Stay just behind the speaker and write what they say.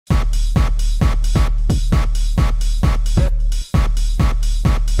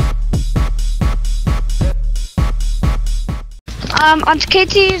Aunt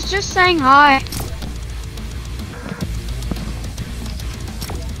Katie is just saying hi.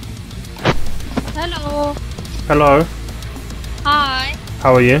 Hello. Hello. Hi.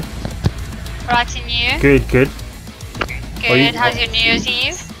 How are you? Right in you. Good, good. Good. How's your New Year's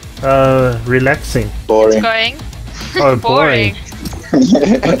Eve? Relaxing. Boring. It's going. Oh, boring.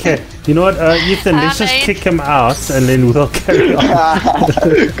 Okay. You know what, Ethan, let's just kick him out and then we'll carry on.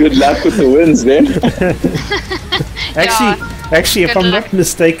 Good luck with the wins then. Actually, if Good I'm luck. not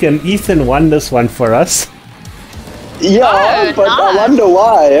mistaken, Ethan won this one for us. Yeah, Oh, but I nice. wonder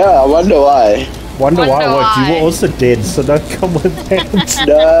why. Yeah, I wonder why. Wonder why Wonder what? You why. were also dead, so don't come with that.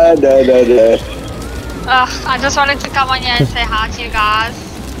 No. I just wanted to come on here and say hi to you guys.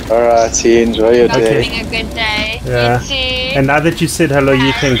 Alright, see, enjoy your Hope day. you're having a good day. Yeah. You too. And now that you said hello,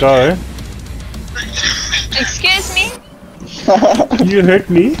 you can go. Excuse me? You heard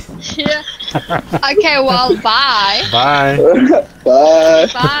me. Yeah. Okay, well, bye. Bye. Bye.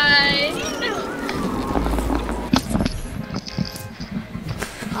 Bye.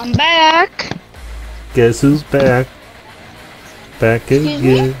 I'm back. Guess who's back? Back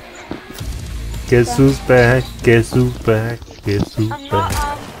again. Guess who's back? Guess who's back? Guess who's I'm not,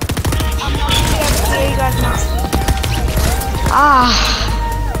 back? I'm not here to tell you guys now.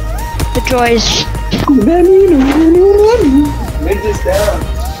 The joys. Mid is down.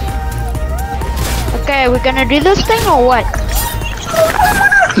 Okay, we're gonna do this thing or what?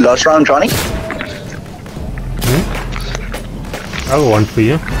 Last round, Johnny. I got one for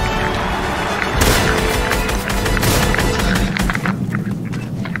you.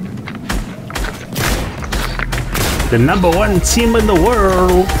 The #1 team in the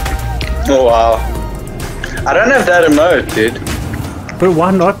world. Oh wow. I don't have that emote, dude. But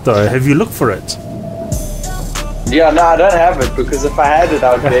why not though? Have you looked for it? Yeah, no, I don't have it because if I had it,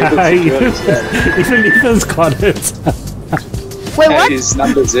 I would be able to do it instead. Even Ethan's got it. Wait, what? He's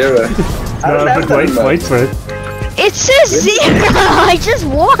number 0. I No, don't have but that wait emote. for it. It says 0. I just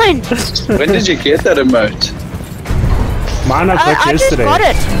won. When did you get that emote? Mine I got I just yesterday. got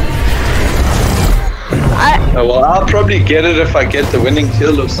it. Oh, well, I'll probably get it if I get the winning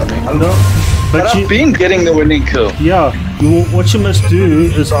kill or something. No, But but I've been getting the winning kill. yeah, what you must do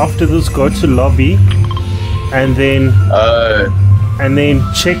is after this go to lobby, and then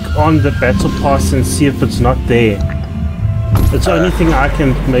check on the battle pass and see if it's not there. It's the only thing I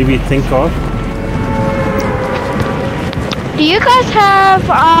can maybe think of. Do you guys have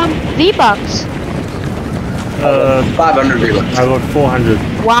V-Bucks? 500 V-Bucks. I got 400.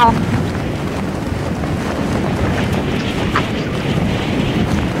 Wow.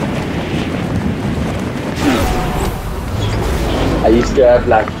 I used to have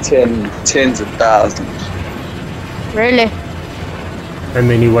like tens of thousands. Really? And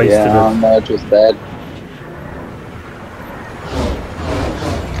then he wasted Yeah, it. no, it was bad.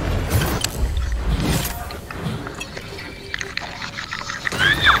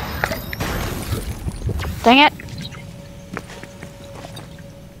 Dang it.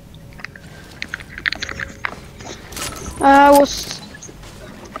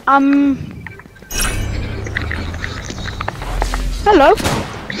 Hello?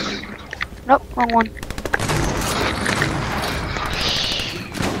 Nope, wrong one.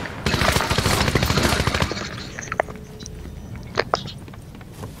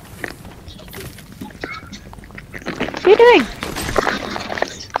 What are you doing?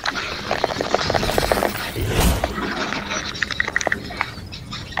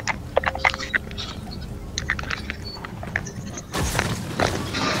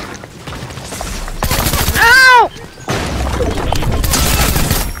 Ow!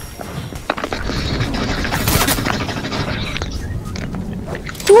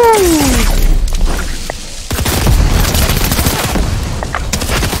 Woo!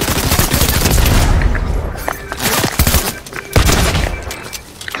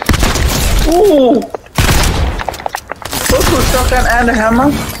 Ooh! Purple shotgun and a hammer?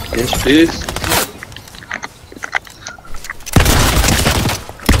 Yes, please.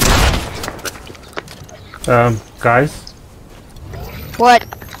 Guys, What?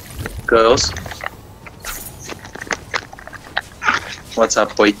 Girls. What's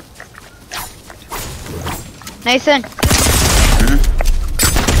up, boy? Nathan?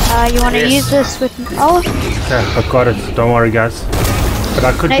 You wanna Yes. use this with me? Oh, yeah, I've got it. Don't worry, guys. But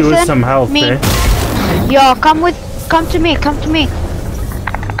I could do with Nathan, some help me. there. yo, come to me, come to me.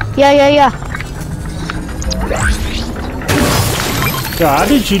 Yeah. Yeah, how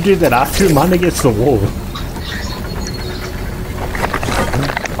did you do that? I threw mine against the wall.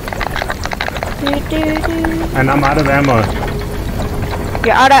 And I'm out of ammo.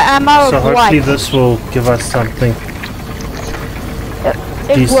 You're out of ammo So or hopefully what? this will give us something.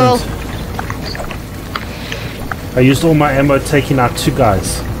 It will. decent. I used all my ammo taking out 2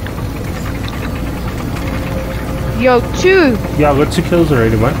 guys. Yo, 2. Yeah, I got 2 kills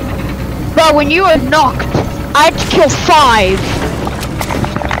already, man. Bro, when you were knocked, I had to kill 5.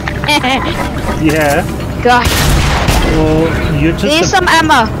 Yeah. Gosh. Well, you're just. Here's some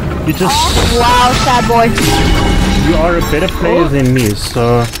ammo. You just. Wow, sad boy. You are a better player than me,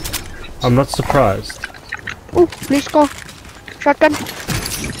 so I'm not surprised. Ooh, please go. Shotgun.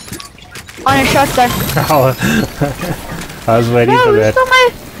 On a shotgun. I was waiting No, for that. still my.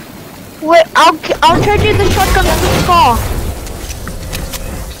 Wait, I'll trade you the shotgun for the scar.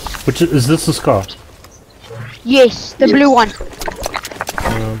 Which is this the scar? Yes, the blue one.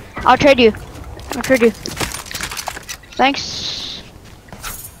 I'll trade you. Thanks.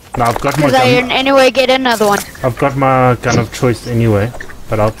 No, I've got my Because I gun. didn't anyway get another one. I've got my gun of choice anyway,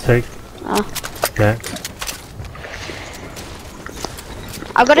 but I'll take that.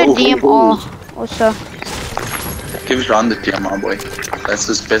 I got a DMR also. Give Ron the DMR, boy. That's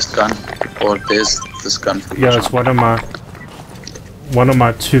his best gun. Or there's this gun for you. Yeah, it's one of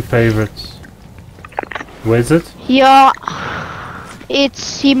my 2 favorites. Where is it? Yeah,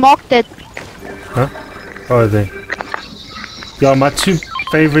 he marked it. Huh? Oh, there. Yeah, my 2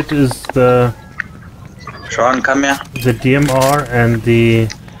 favorite is the Sean, come here. DMR and the.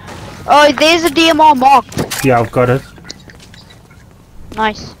 Oh, there's a DMR marked. Yeah, I've got it.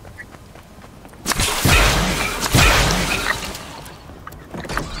 Nice.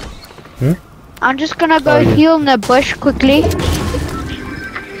 I'm just gonna go heal in the bush quickly.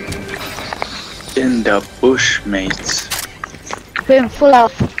 In the bush, mates. Boom, full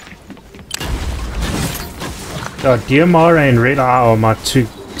health. DMR and Red Eye are my two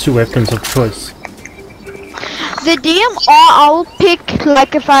weapons of choice. The DMR I'll pick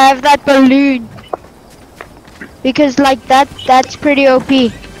like if I have that balloon. Because like that's pretty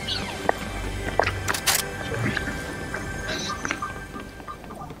OP.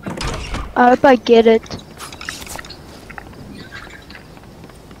 I hope I get it.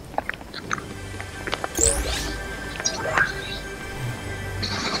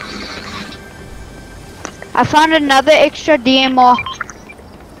 I found another extra DMR.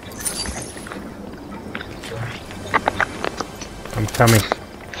 I'm coming.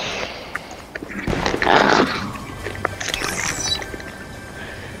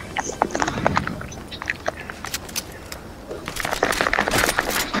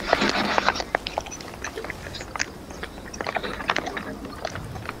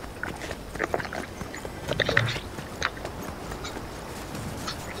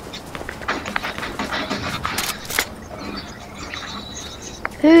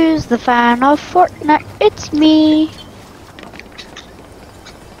 Who's the fan of Fortnite? It's me.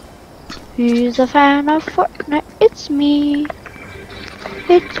 Who's a fan of Fortnite? It's me.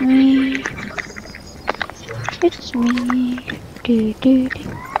 It's me. It's me. Do do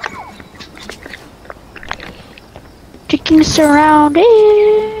do. Chicken surrounded.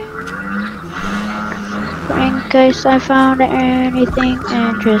 In case I found anything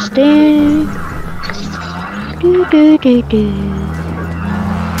interesting. Do do do do.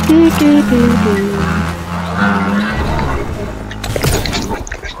 Do, do, do, do.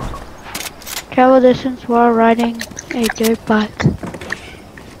 Travel distance while riding a dirt bike.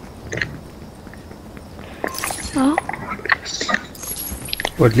 Oh.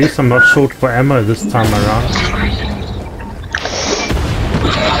 Well, at least I'm not short for ammo this time around.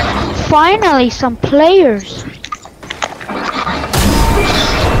 Finally, some players.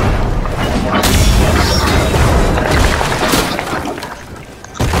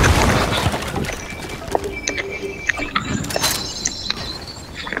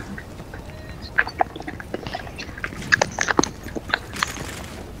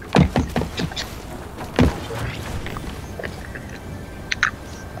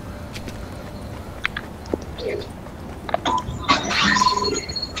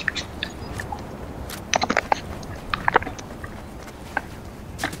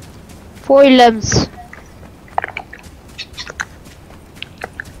 Four limbs.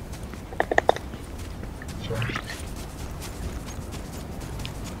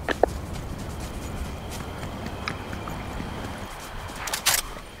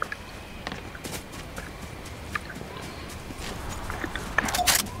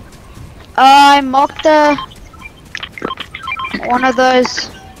 I marked one of those.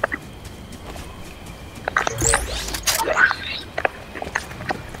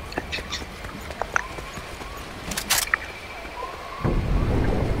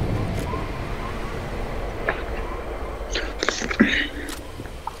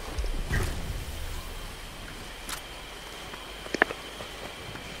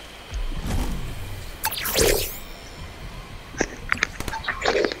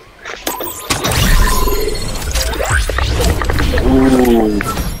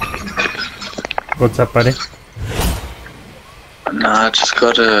 What's up, buddy? Nah, I just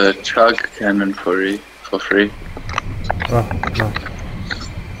got a chug cannon for free. Oh, no.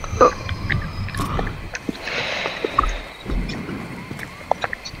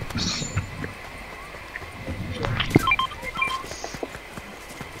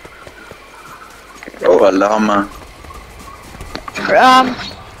 Oh, a llama.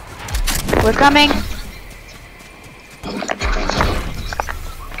 We're coming.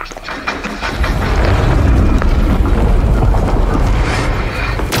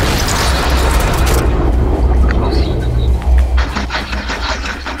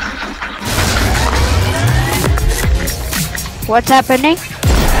 What's happening?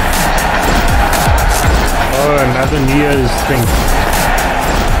 Oh, another New Year's thing.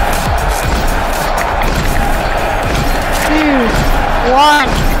 2, 1.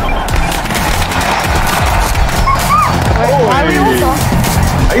 Wait, why are we all gone?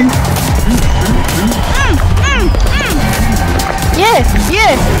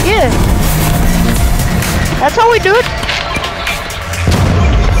 Yeah. That's how we do it.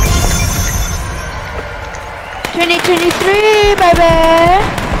 2023, baby.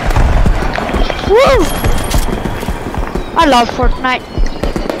 Woo! I love Fortnite.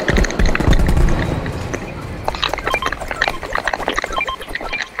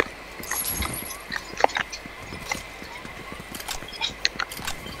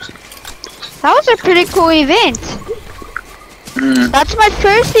 That was a pretty cool event. That's my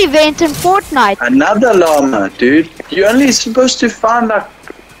first event in Fortnite. Another llama, dude. You're only supposed to find like...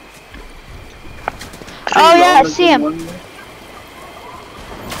 Oh yeah, I see him.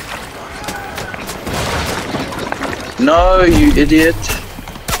 No, you idiot.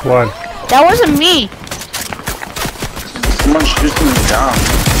 What? That wasn't me. Someone's shooting me down.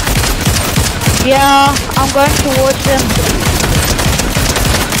 Yeah, I'm going towards him.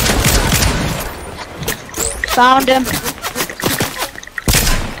 Found him.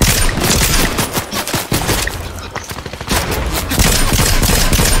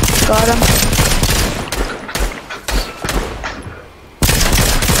 Got him.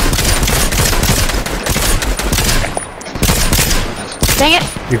 Dang it.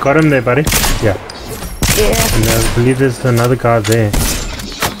 You got him there, buddy? Yeah. Yeah. And I believe there's another guy there.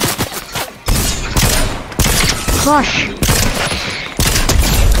 Gosh.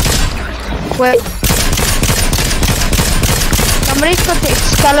 Wait. Somebody's got the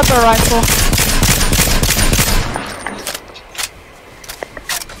Excalibur rifle.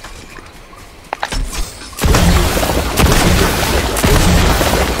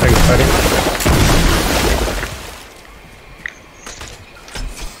 Thanks, buddy.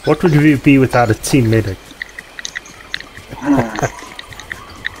 What would we be without a team medic?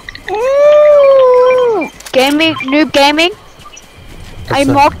 Ooh, gaming, noob gaming. I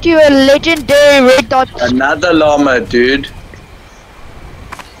marked you a legendary red dot. Another llama, dude.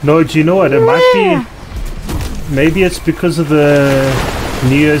 No, do you know what? It might be... Maybe it's because of the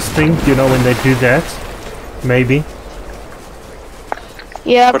New Year's thing, you know, when they do that. Maybe.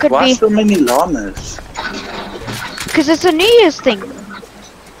 Yeah, it But could why be. so many llamas? Because it's a New Year's thing.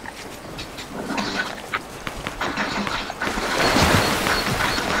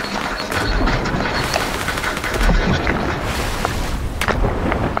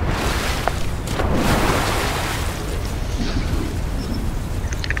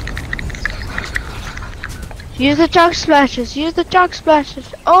 Use the chug splashes, use the chug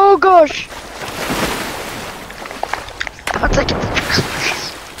splashes. Oh gosh! I'll take it.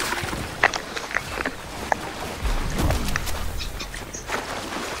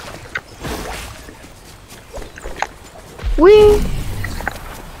 Wee!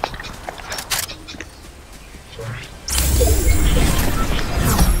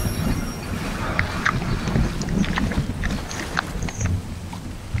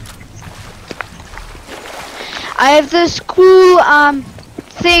 I have this cool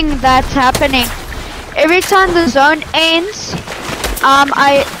thing that's happening. Every time the zone ends,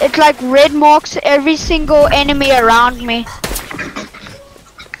 it like red marks every single enemy around me.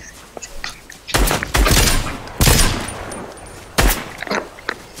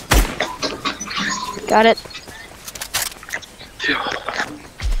 Got it.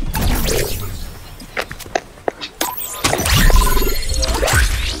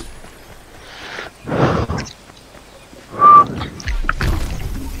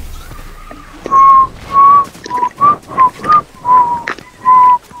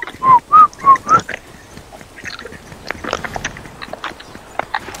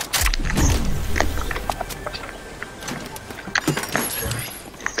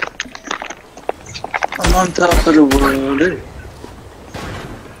 I'm on top of the world.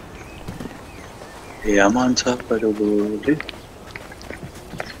 Yeah, I'm on top of the world.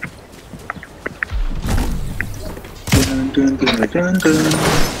 Dun, dun, dun, dun, dun,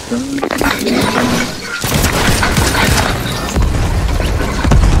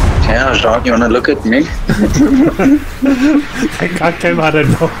 yeah, John, you wanna look at me? I came out of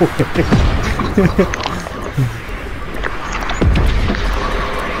nowhere.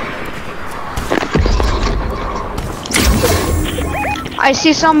 I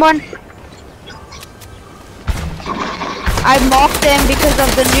see someone. I marked them because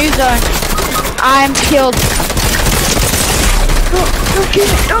of the new zone. I'm killed. No, don't kill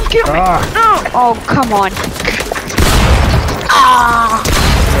me, don't kill me. No. Oh, come on. Ah.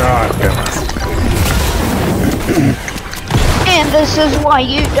 And this is why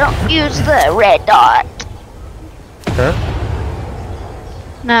you don't use the red dot. Huh?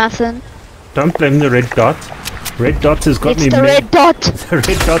 Nothing. Don't blame the red dot. Red dot has got It's me the red dot. The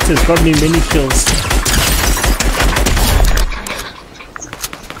red dot has got me many kills.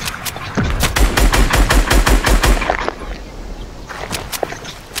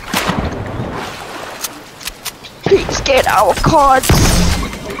 Please get our cards.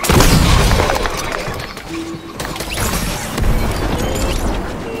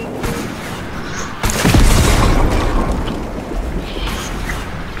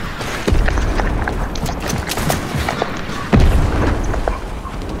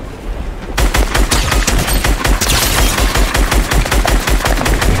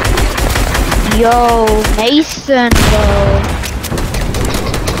 Yo, Mason, bro.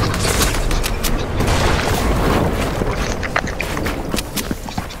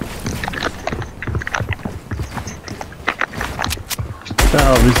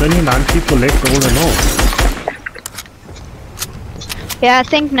 There's only 9 people left all in all. Yeah, I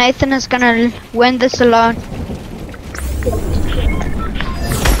think Nathan is gonna win this alone.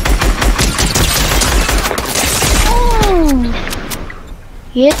 Oh,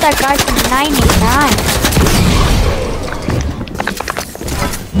 he hit that guy from 99.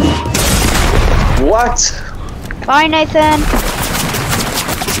 What? Bye, Nathan.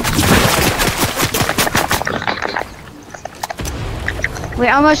 We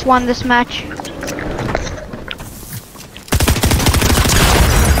almost won this match.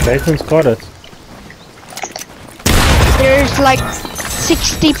 Nathan's got it. There's like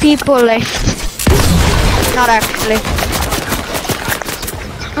 60 people left. Not actually.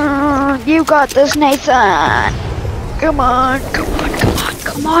 You got this, Nathan. Come on, come on, come on,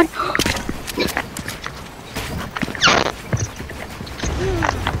 come on.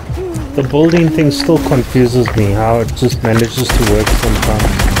 The building thing still confuses me, how it just manages to work sometimes.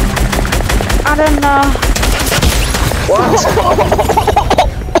 I don't know. What?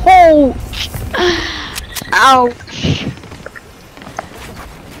 Oh! Ow!